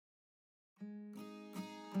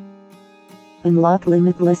Unlock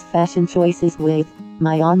limitless fashion choices with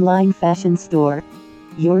my online fashion store,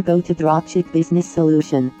 your go-to dropship business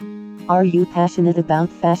solution. Are you passionate about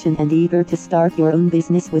fashion and eager to start your own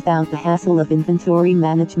business without the hassle of inventory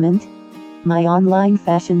management? My online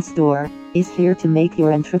fashion store is here to make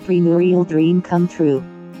your entrepreneurial dream come true.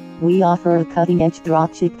 We offer a cutting-edge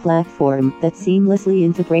dropship platform that seamlessly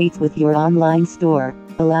integrates with your online store,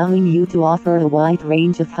 allowing you to offer a wide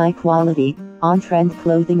range of high-quality, on-trend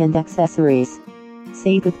clothing and accessories.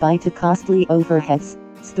 Say goodbye to costly overheads,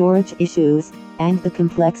 storage issues, and the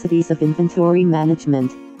complexities of inventory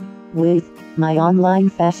management. With my online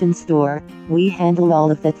fashion store, we handle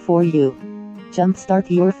all of that for you.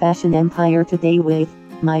 Jumpstart your fashion empire today with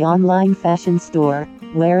my online fashion store,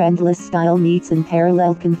 where endless style meets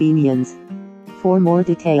unparalleled convenience. For more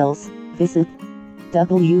details, visit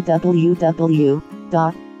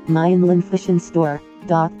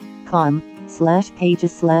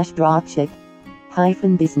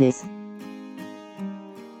www.myonlinefashionstore.com/pages/dropship-business.